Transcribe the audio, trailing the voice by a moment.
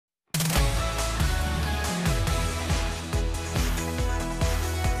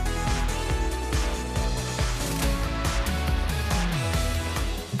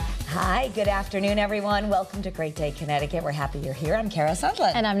Hi, good afternoon, everyone. Welcome to Great Day Connecticut. We're happy you're here. I'm Kara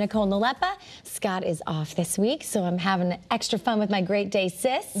Sundlin. And I'm Nicole Nalepa. Scott is off this week, so I'm having extra fun with my Great Day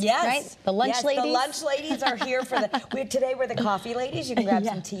sis. Yes. Right? The lunch ladies. The lunch ladies are here for today we're the coffee ladies. You can grab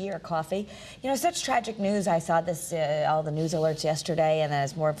some tea or coffee. You know, such tragic news. I saw this, all the news alerts yesterday, and then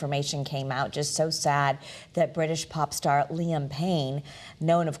as more information came out, just so sad that British pop star Liam Payne,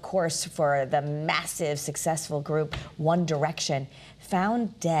 known, of course, for the massive, successful group One Direction,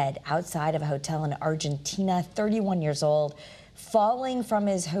 found dead outside of a hotel in Argentina, 31 years old, falling from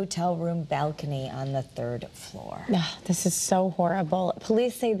his hotel room balcony on the 3rd floor. Oh, this is so horrible.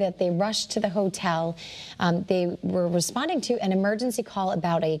 Police say that they rushed to the hotel. They were responding to an emergency call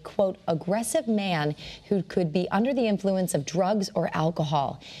about a, quote, aggressive man who could be under the influence of drugs or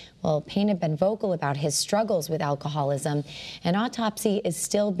alcohol. Well, Payne had been vocal about his struggles with alcoholism. An autopsy is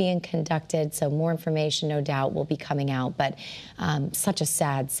still being conducted, so more information, no doubt, will be coming out. But such a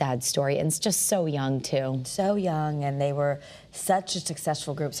sad, sad story, and it's just so young, too. So young, and they were such a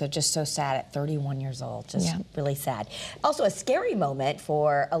successful group, so just so sad at 31 years old. Just really sad. Also, a scary moment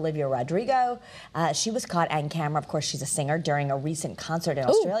for Olivia Rodrigo. She was caught on camera. Of course, she's a singer during a recent concert in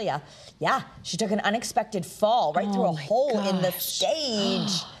Australia. Yeah, she took an unexpected fall right through a hole in the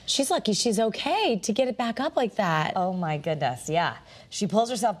stage. She's lucky she's okay to get it back up like that. Oh my goodness, yeah. She pulls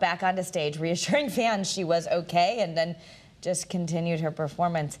herself back onto stage, reassuring fans she was okay, and then just continued her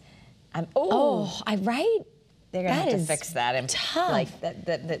performance. Right? They're gonna have to fix that. And tough. Like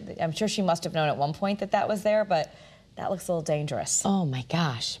I'm sure she must have known at one point that that was there, but that looks a little dangerous. Oh my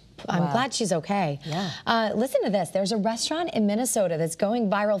gosh. I'm glad she's okay. Yeah. Listen to this. There's a restaurant in Minnesota that's going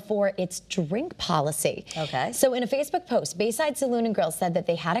viral for its drink policy. Okay. So in a Facebook post, Bayside Saloon and Grill said that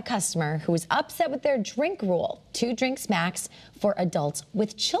they had a customer who was upset with their drink rule, 2 drinks max for adults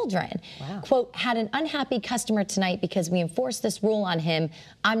with children. Wow. Quote, had an unhappy customer tonight because we enforced this rule on him.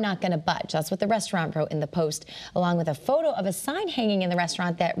 I'm not going to budge. That's what the restaurant wrote in the post, along with a photo of a sign hanging in the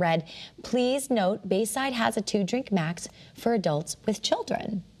restaurant that read, please note, Bayside has a 2 drink max for adults with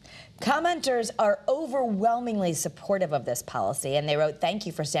children. Commenters are overwhelmingly supportive of this policy, and they wrote, thank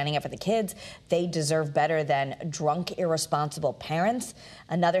you for standing up for the kids. They deserve better than drunk, irresponsible parents.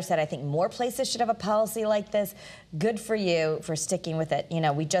 Another said, I think more places should have a policy like this. Good for you for sticking with it. You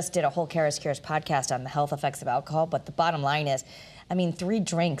know, we just did a whole Kara's Cures podcast on the health effects of alcohol, but the bottom line is, I mean, 3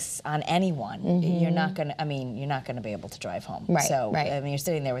 drinks on anyone, you're not gonna, you're not gonna be able to drive home. Right, so, right. I mean, you're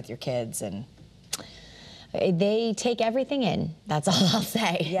sitting there with your kids and... They take everything in. That's all I'll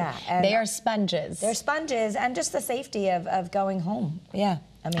say. Yeah. They are sponges. They're sponges, and just the safety of going home. Yeah.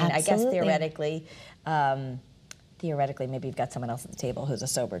 I mean, Absolutely. I guess theoretically, maybe you've got someone else at the table who's a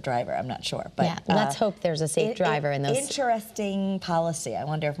sober driver. I'm not sure. But yeah, let's hope there's a safe driver in those. Interesting policy. I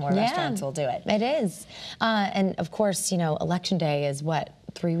wonder if more restaurants will do it. It is. And of course, you know, Election Day is what?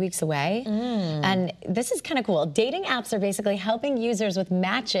 3 weeks away. And this is kind of cool. Dating apps are basically helping users with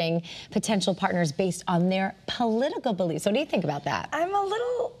matching potential partners based on their political beliefs. What do you think about that? I'm a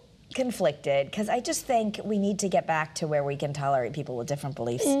little conflicted because I just think we need to get back to where we can tolerate people with different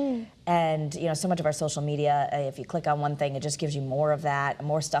beliefs. And you know, so much of our social media, if you click on one thing, it just gives you more of that,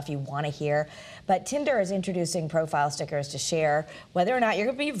 more stuff you want to hear. But Tinder is introducing profile stickers to share whether or not you're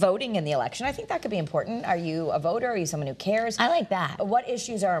going to be voting in the election. I think that could be important. Are you a voter? Are you someone who cares? I like that. What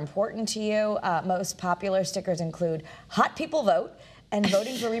issues are important to you? Most popular stickers include hot people vote and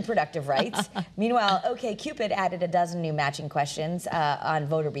voting for reproductive rights. Meanwhile, OkCupid added a dozen new matching questions on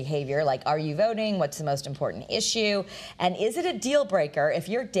voter behavior, like are you voting? What's the most important issue? And is it a deal breaker if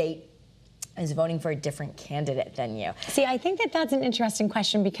your date is voting for a different candidate than you? See, I think that that's an interesting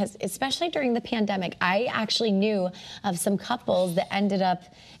question because especially during the pandemic, I actually knew of some couples that ended up,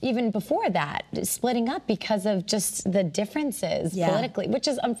 even before that, splitting up because of just the differences politically, which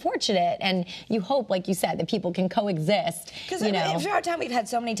is unfortunate. And you hope, like you said, that people can coexist. Because throughout time, we've had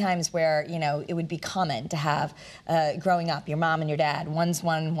so many times where, you know, it would be common to have, growing up, your mom and your dad, one's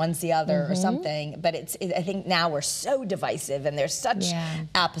one, one's the other or something. But I think now we're so divisive and there's such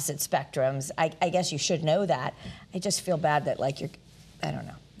opposite spectrums. I guess you should know that. I just feel bad that, like, I don't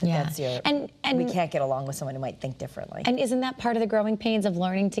know. That's and we can't get along with someone who might think differently. And isn't that part of the growing pains of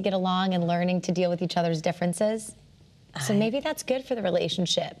learning to get along and learning to deal with each other's differences? So maybe that's good for the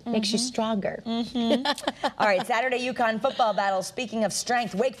relationship. Makes you stronger. All right, Saturday UConn football battle. Speaking of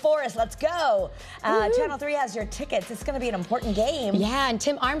strength, Wake Forest, let's go. Channel 3 has your tickets. It's going to be an important game. Yeah, and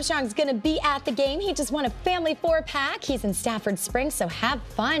Tim Armstrong's going to be at the game. He just won a family 4-pack. He's in Stafford Springs, so have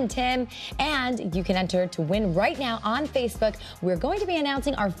fun, Tim. And you can enter to win right now on Facebook. We're going to be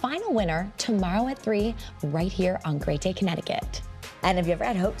announcing our final winner tomorrow at 3 right here on Great Day Connecticut. And if you ever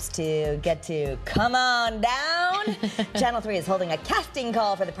had hopes to get to come on down, Channel 3 is holding a casting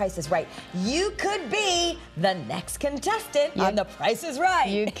call for The Price is Right. You could be the next contestant on The Price is Right.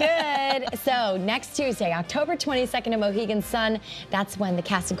 You could. So next Tuesday, October 22nd at Mohegan Sun, that's when the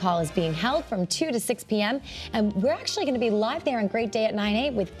casting call is being held from 2 to 6 p.m. And we're actually going to be live there on Great Day at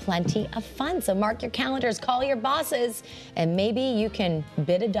 9/8 with plenty of fun. So mark your calendars, call your bosses, and maybe you can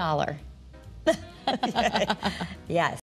bid $1. Yes.